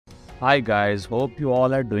Hi guys, hope you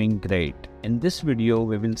all are doing great. In this video,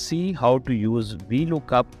 we will see how to use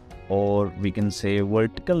VLOOKUP, or we can say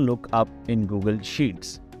vertical lookup, in Google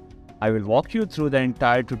Sheets. I will walk you through the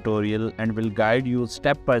entire tutorial and will guide you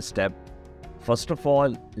step by step. First of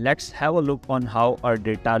all, let's have a look on how our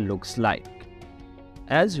data looks like.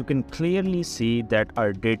 As you can clearly see that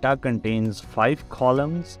our data contains 5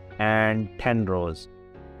 columns and 10 rows.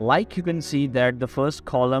 Like you can see that the first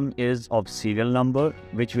column is of serial number,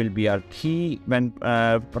 which will be our key when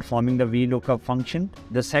performing the VLOOKUP function.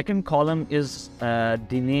 The second column is the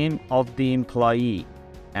name of the employee.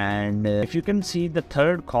 And if you can see the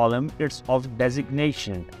third column, it's of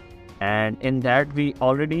designation. And in that we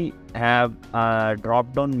already have a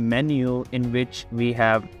drop-down menu in which we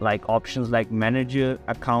have like options like manager,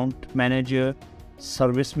 account manager,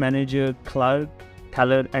 service manager, clerk,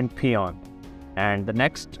 teller, and peon. And the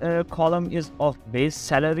next column is of base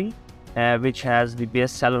salary, which has the base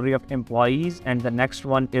salary of employees, and the next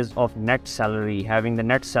one is of net salary, having the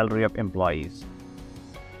net salary of employees.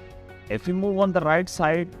 If we move on the right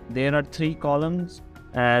side, there are 3 columns: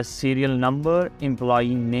 serial number,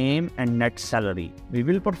 employee name, and net salary. We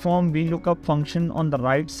will perform VLOOKUP function on the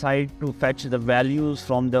right side to fetch the values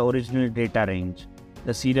from the original data range.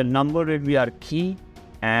 The serial number will be our key,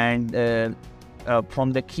 and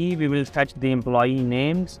from the key we will fetch the employee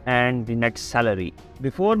names and the net salary.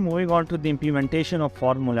 Before moving on to the implementation of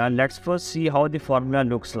formula, let's first see how the formula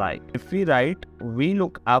looks like. If we write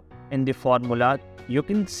VLOOKUP in the formula, you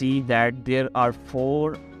can see that there are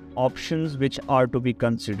 4 options which are to be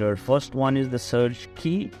considered. First one is the search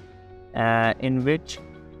key, in which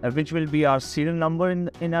will be our serial number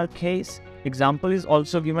in our case. Example is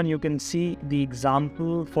also given. You can see the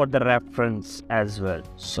example for the reference as well.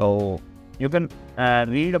 So you can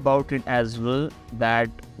read about it as well, that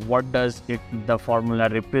what does the formula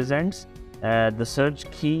represents. The search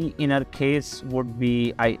key in our case would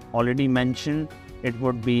be, I already mentioned, it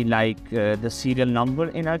would be like the serial number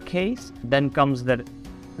in our case. Then comes the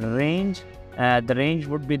range. The range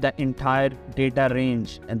would be the entire data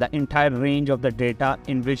range, and the entire range of the data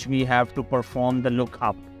in which we have to perform the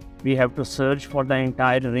lookup. We have to search for the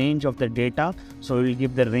entire range of the data, so we will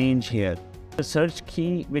give the range here. The search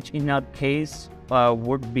key, which in our case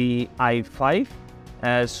would be I5,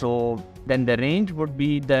 so then the range would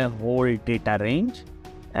be the whole data range.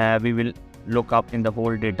 We will look up in the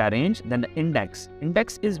whole data range. Then the index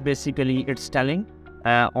is basically, it's telling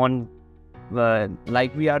on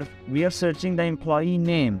like we are searching the employee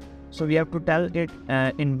name, so we have to tell it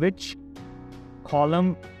in which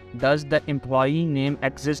column does the employee name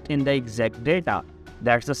exist in the exact data.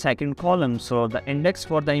 That's the second column. So the index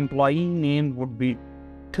for the employee name would be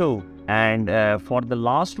 2. And for the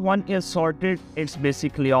last one is sorted, it's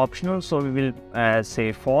basically optional, so we will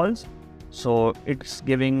say false. So it's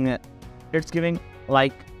giving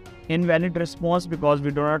like invalid response because we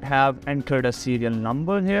do not have entered a serial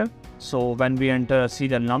number here. So when we enter a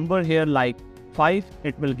serial number here like 5,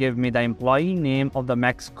 it will give me the employee name of the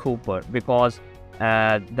Max Cooper, because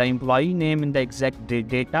the employee name in the exact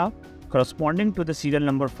data corresponding to the serial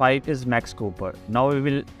number 5 is Max Cooper. Now we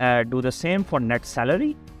will do the same for net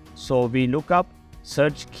salary. So we look up,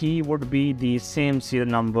 search key would be the same serial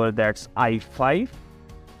number, that's I5,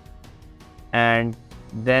 and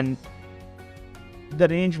then the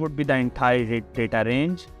range would be the entire data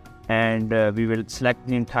range, and we will select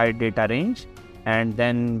the entire data range, and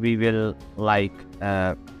then we will like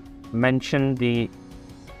mention the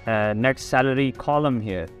net salary column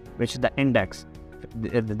here, which is the index.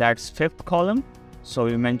 That's 5th column, so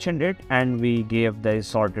we mentioned it and we gave the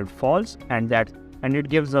sorted false, and it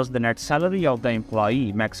gives us the net salary of the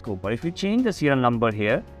employee Max Cooper. If we change the serial number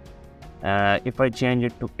here, if I change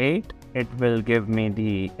it to 8, it will give me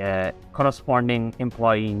the corresponding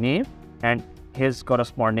employee name and his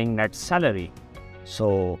corresponding net salary.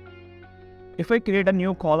 So if I create a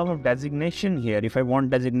new column of designation here, if I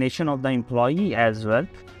want designation of the employee as well,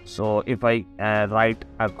 so if I write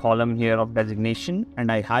a column here of designation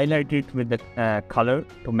and I highlight it with the color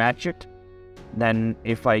to match it, then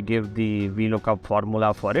if I give the VLOOKUP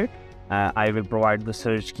formula for it, I will provide the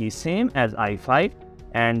search key same as I5,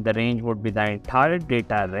 and the range would be the entire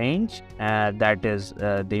data range, that is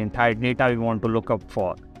the entire data we want to look up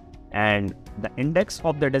for. And the index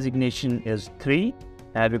of the designation is 3,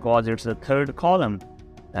 because it's the 3rd column.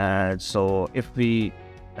 So if we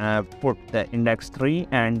put the index 3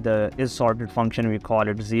 and the is sorted function, we call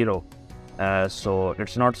it 0. So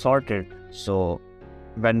it's not sorted. So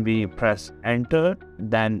when we press enter,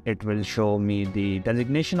 then it will show me the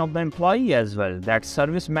designation of the employee as well, that's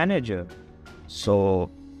service manager. So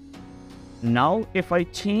now if I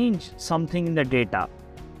change something in the data,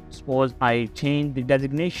 suppose I change the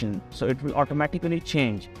designation, so it will automatically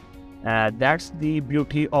change. That's the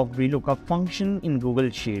beauty of VLOOKUP function in Google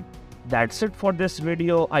Sheet. That's it for this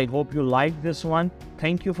video. I hope you liked this one.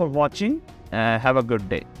 Thank you for watching. Have a good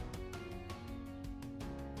day.